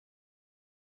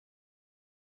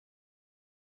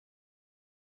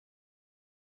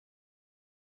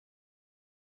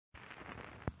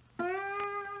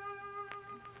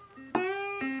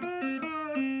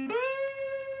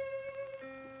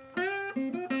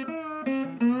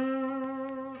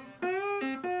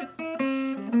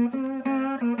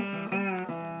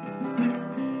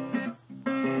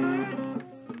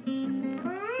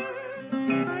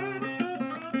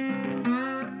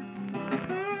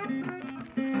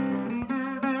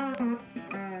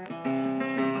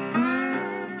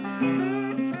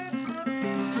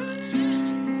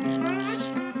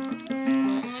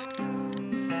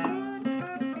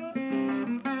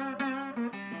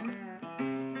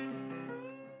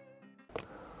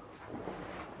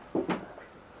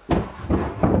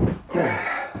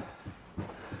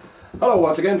Hello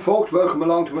once again folks, welcome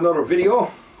along to another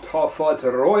video. Top 5 to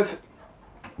arrive.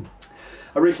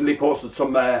 I recently posted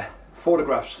some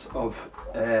photographs of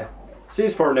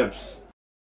seas fur nymphs,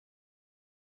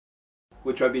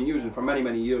 which I've been using for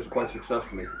many years quite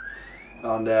successfully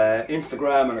on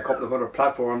Instagram and a couple of other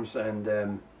platforms, and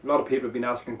a lot of people have been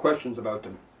asking questions about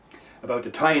them, about the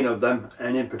tying of them,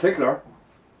 and in particular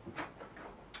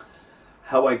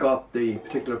how I got the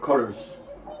particular colours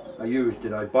I used.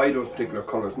 Did I buy those particular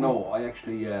colours? No, I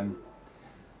actually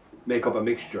make up a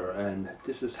mixture, and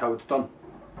this is how it's done.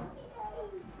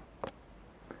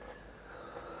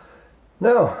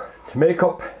 Now, to make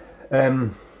up the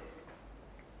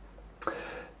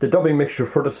dubbing mixture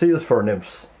for the seals fur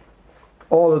nymphs,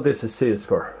 all of this is seals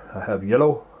fur. I have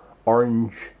yellow,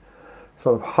 orange,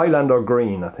 sort of Highlander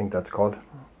green, I think that's called.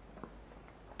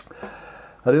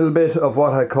 A little bit of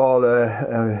what I call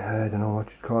I don't know what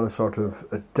you call, a sort of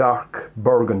a dark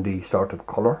burgundy sort of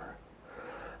colour.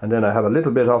 And then I have a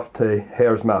little bit of the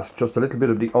hare's mask, just a little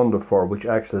bit of the underfur, which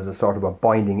acts as a sort of a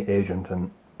binding agent and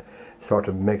sort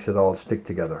of makes it all stick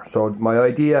together. So my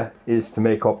idea is to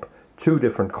make up two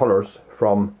different colours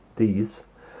from these.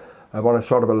 I want a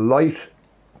sort of a light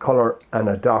colour and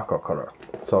a darker colour.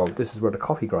 So this is where the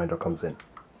coffee grinder comes in.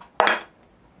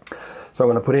 So I'm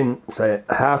going to put in, say,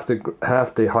 half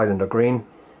the Highlander green,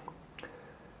 a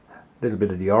little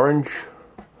bit of the orange,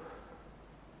 a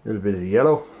little bit of the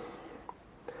yellow,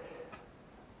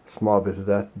 small bit of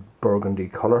that burgundy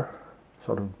colour,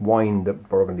 sort of wine the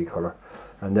burgundy colour,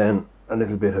 and then a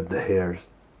little bit of the hare's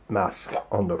mask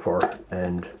underfur,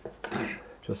 and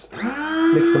just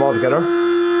mix them all together.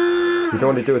 You don't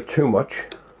want to do it too much,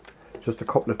 just a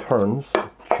couple of turns,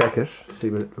 check it, see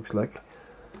what it looks like.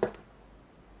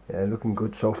 Yeah, looking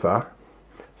good so far.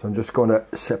 So I'm just going to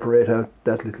separate out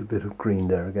that little bit of green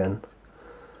there again,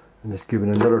 and just give it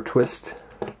another twist.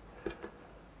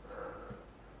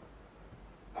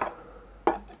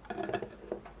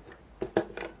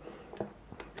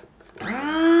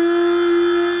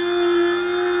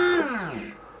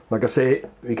 Like I say,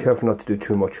 be careful not to do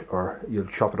too much, or you'll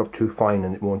chop it up too fine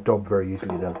and it won't dub very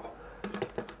easily then.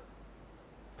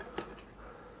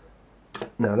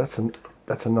 Now that's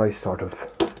a nice sort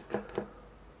of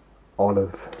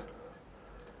olive,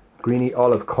 greeny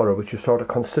olive colour, which is sort of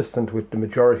consistent with the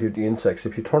majority of the insects.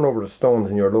 If you turn over the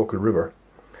stones in your local river,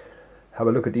 have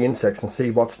a look at the insects and see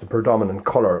what's the predominant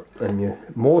colour, and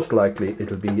most likely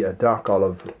it'll be a dark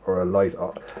olive or a light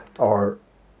or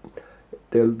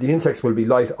the insects will be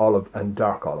light olive and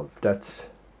dark olive. That's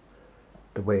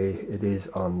the way it is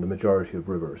on the majority of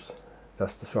rivers.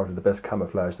 That's the sort of the best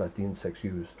camouflage that the insects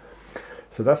use.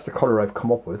 So that's the colour I've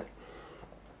come up with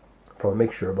for a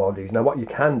mixture of all these. Now what you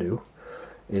can do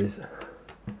is,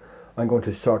 I'm going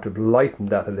to sort of lighten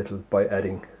that a little by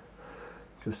adding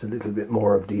just a little bit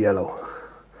more of the yellow.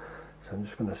 So I'm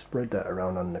just going to spread that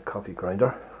around on the coffee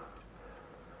grinder.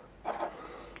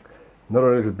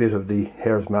 Another little bit of the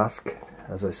hare's mask,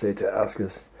 as I say, to ask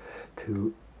us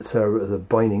to serve as a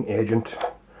binding agent.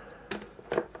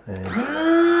 And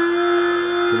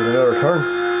give it another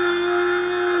turn.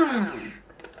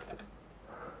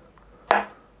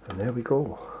 And there we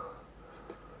go.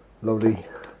 Lovely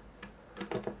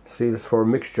seals fur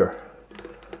mixture.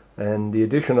 And the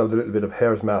addition of the little bit of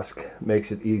hare's mask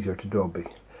makes it easier to dub.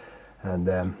 And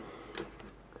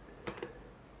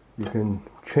you can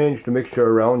change the mixture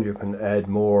around. You can add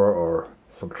more or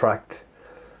subtract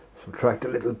a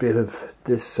little bit of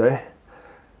this, say.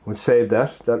 We'll save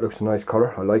that. That looks a nice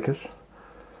colour. I like it.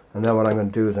 And now what I'm going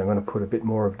to do is I'm going to put a bit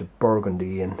more of the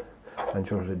burgundy in and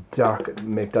sort of dark,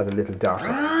 make that a little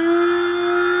darker.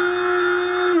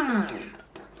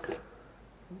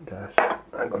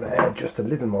 I'm going to add just a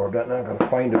little more of that now. I'm going to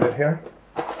find a bit here.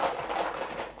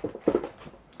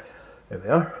 There we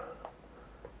are.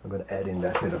 I'm going to add in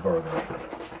that bit of burgundy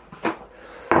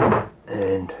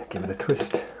and give it a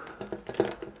twist.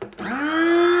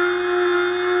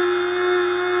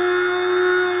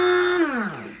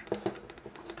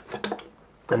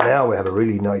 And now we have a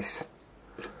really nice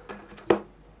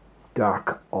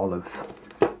dark olive.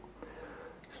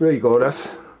 So there you go, that's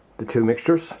the two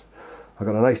mixtures. I've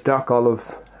got a nice dark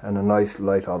olive and a nice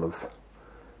light olive,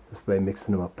 just by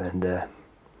mixing them up. And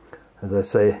as I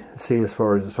say, seals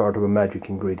fur is a sort of a magic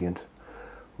ingredient.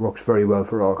 Works very well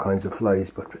for all kinds of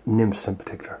flies, but nymphs in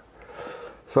particular.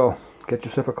 So get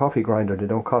yourself a coffee grinder, they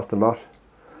don't cost a lot.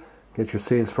 Get your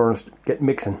seals fur and get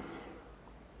mixing.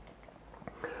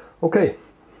 Okay.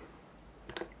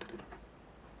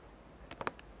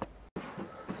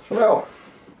 So now,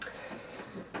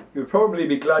 you'll probably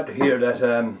be glad to hear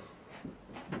that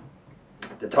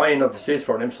the tying of the seals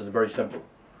fur nymphs is very simple.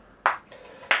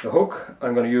 The hook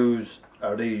I'm going to use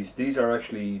are these. These are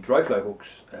actually dry fly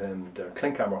hooks. They're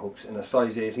clink hammer hooks in a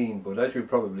size 18, but as you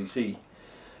probably see,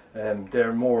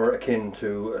 they're more akin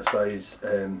to a size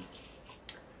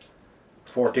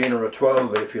 14 or a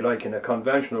 12 if you like in a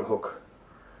conventional hook.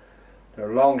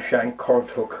 They're a long shank curved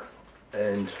hook,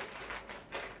 and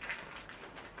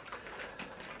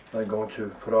I'm going to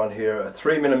put on here a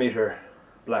 3mm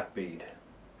black bead.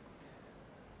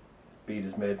 Bead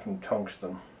is made from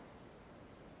tungsten.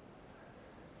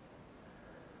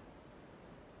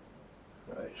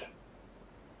 Right,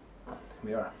 here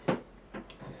we are.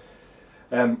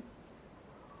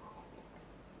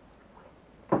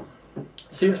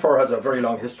 Seal's fur has a very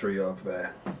long history of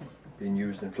being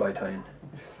used in fly tying.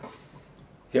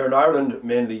 Here in Ireland,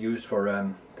 mainly used for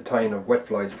the tying of wet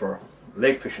flies for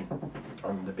lake fishing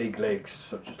on the big lakes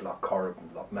such as Loch Corrib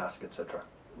and Loch Mask, etc.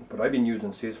 But I've been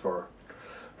using seal's fur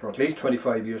for at least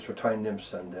 25 years for tying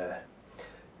nymphs, and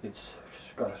it's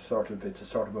a sort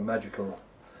of a magical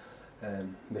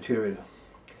material.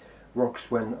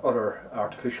 Works when other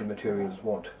artificial materials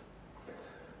won't.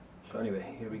 So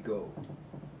anyway, here we go.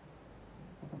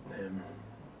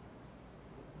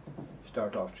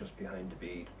 Start off just behind the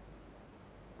bead,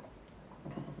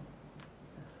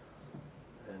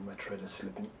 and my thread is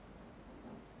slipping.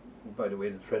 By the way,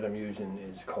 the thread I'm using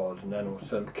is called Nano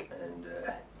Silk, and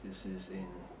this is in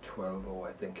 12/0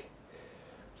 I think,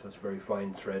 so it's very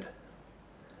fine thread,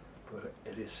 but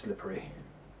it is slippery,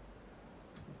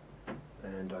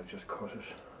 and I've just cut it.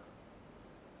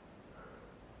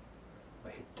 I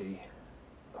hit the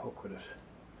hook with it,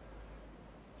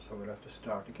 so we'll have to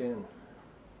start again.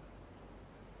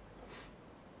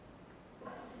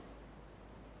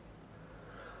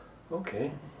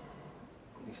 Okay,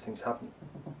 these things happen.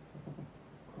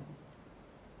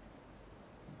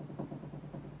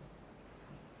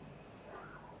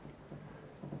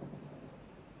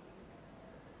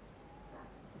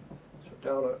 So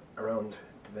down around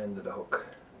the end of the hook.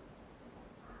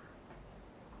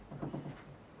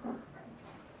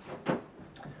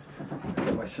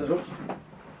 Get my scissors.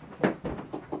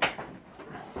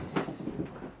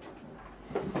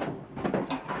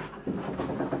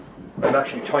 I'm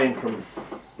actually tying from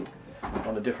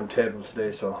on a different table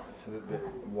today, so it's a little bit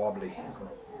wobbly,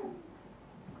 so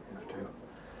you have to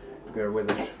bear with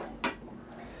it.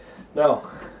 Now,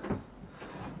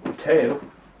 the tail,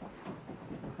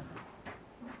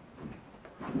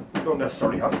 you don't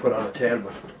necessarily have to put on a tail,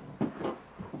 but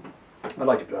I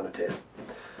like to put on a tail.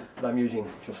 And I'm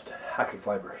using just hackle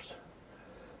fibres.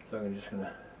 So I'm just going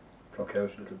to pluck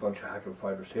out a little bunch of hackle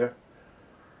fibres here.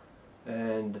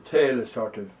 And the tail is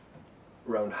sort of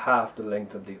around half the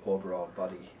length of the overall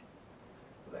body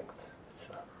length.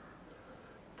 So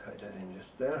tie that in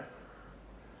just there.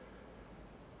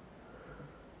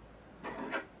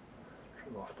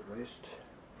 Trim off the waist.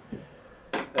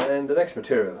 And the next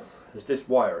material is this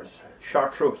wire. It's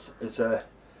chartreuse. It's a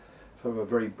sort of a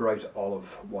very bright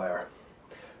olive wire.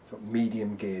 So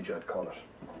medium gauge, I'd call it.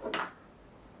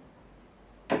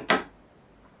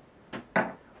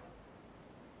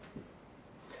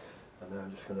 And now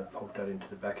I'm just going to poke that into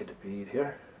the back of the bead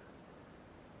here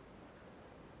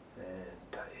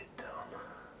and tie it down.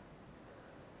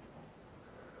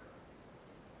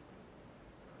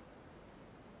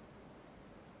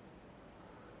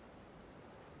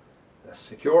 That's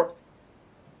secure.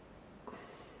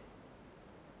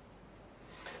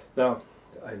 Now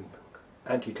I'm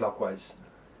anti-clockwise.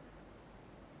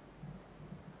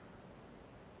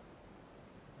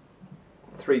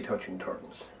 Three touching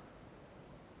turns.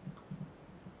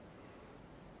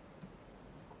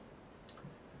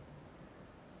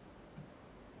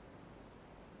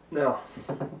 Now,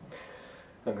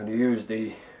 I'm going to use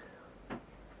the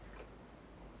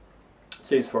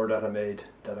seeds fur that I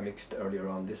mixed earlier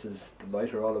on. This is the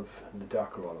lighter olive and the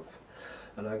darker olive.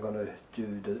 And I'm going to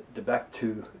do the back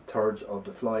 2/3 of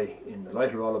the fly in the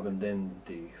lighter olive, and then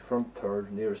the front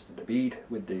third nearest to the bead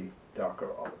with the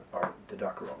darker olive, or the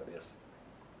darker olive, yes.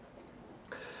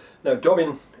 Now,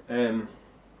 dubbing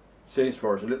seeds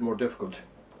fur is a little more difficult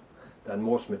than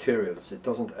most materials. It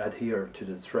doesn't adhere to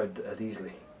the thread as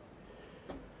easily.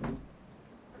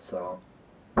 So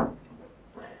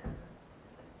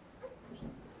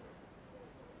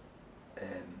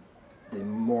the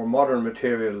more modern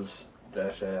materials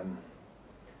that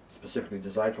specifically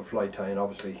designed for fly tying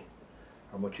obviously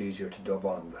are much easier to dub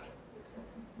on, but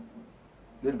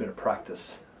a little bit of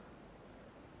practice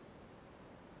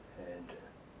and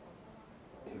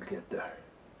you'll get there.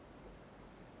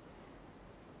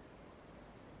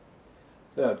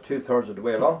 Now 2/3 of the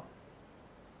way along.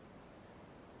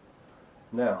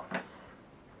 Now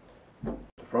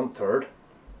the front third,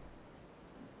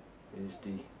 is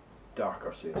the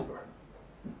darker silver.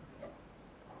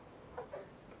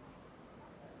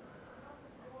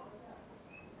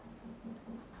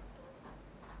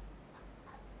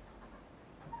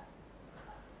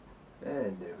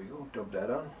 And there we go, dub that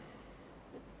on.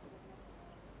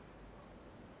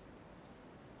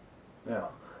 Now,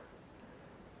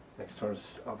 next turn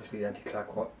is obviously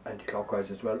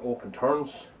anti-clockwise as well, open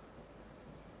turns.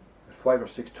 5 or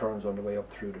 6 turns on the way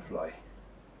up through the fly.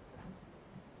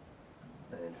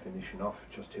 And finishing off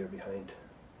just here behind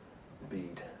the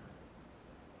bead.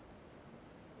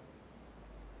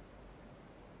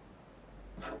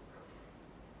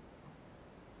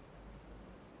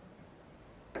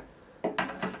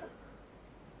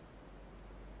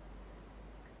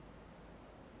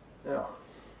 Now,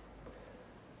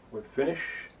 we'll finish.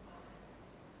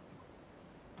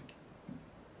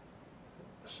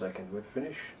 A second whip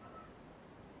finish.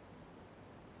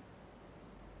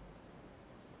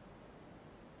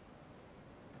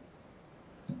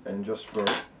 And just for,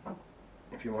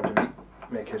 if you want to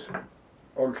make it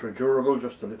ultra durable,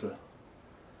 just a little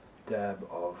dab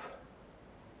of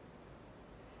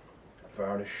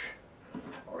varnish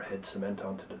or head cement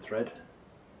onto the thread.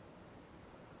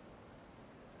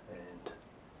 And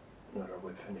another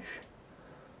whip finish.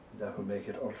 That will make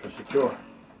it ultra secure.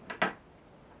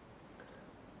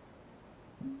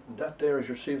 And that there is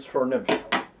your seals for nymph.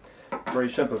 Very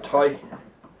simple tie,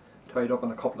 tied up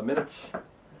in a couple of minutes,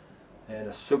 and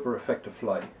a super effective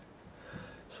fly.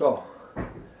 So,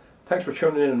 thanks for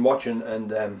tuning in and watching,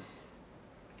 and if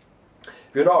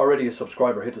you're not already a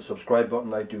subscriber, hit the subscribe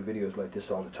button. I do videos like this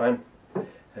all the time.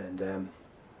 And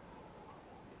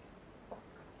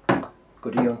go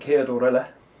dí an céad ó riile,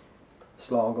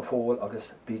 slán go fóil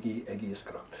agus bígí ag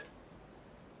íoscracht.